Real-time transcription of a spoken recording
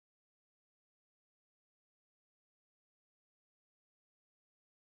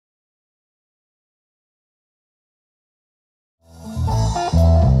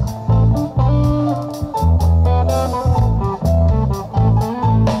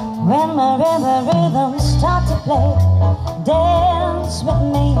When my rhythms start to play, dance with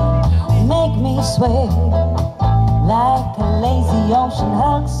me, make me sway. Like a lazy ocean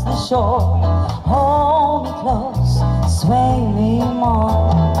hugs the shore, hold me close, sway me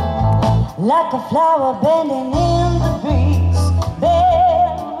more. Like a flower bending in the breeze,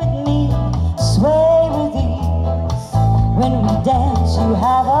 bend with me, sway with ease. When we dance, you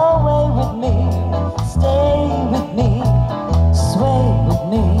have a way with me, stay with me, sway with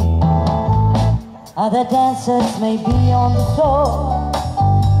me. Other dancers may be on the floor,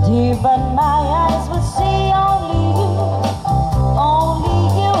 dear, but my eyes will see only you. Only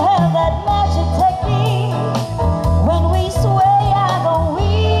you have that magic technique. When we sway, I go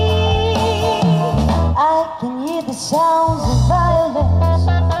weak. I can hear the sounds of violence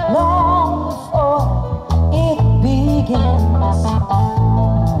long before it begins.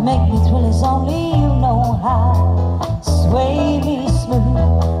 Make me thrill as only you know how. Sway me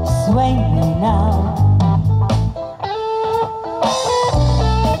smooth, sway me now.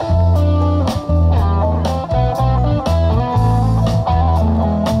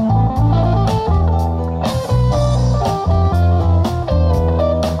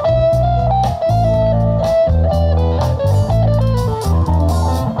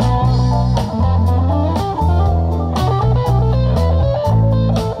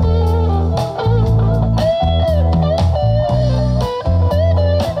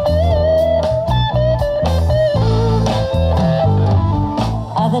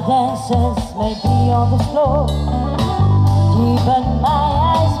 The dancers may be on the floor, dear, but my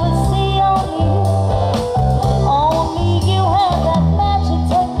eyes will see only you. Only you have that magic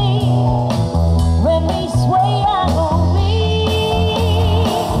technique. When we sway, I go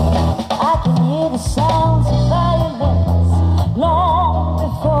weak. I can hear the sounds of violence long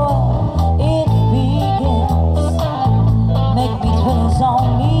before it begins. Make me thrill as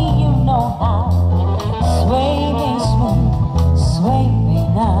only you know how. Sway me smooth, sway me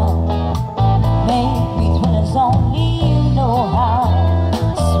now. Make me thrill as only you know how.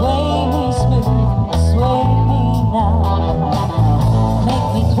 Sway me smooth, sway me now. Make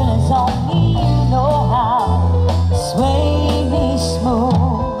me thrill as only you know how. Sway me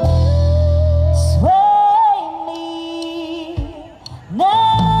smooth, sway me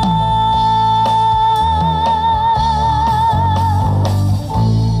now.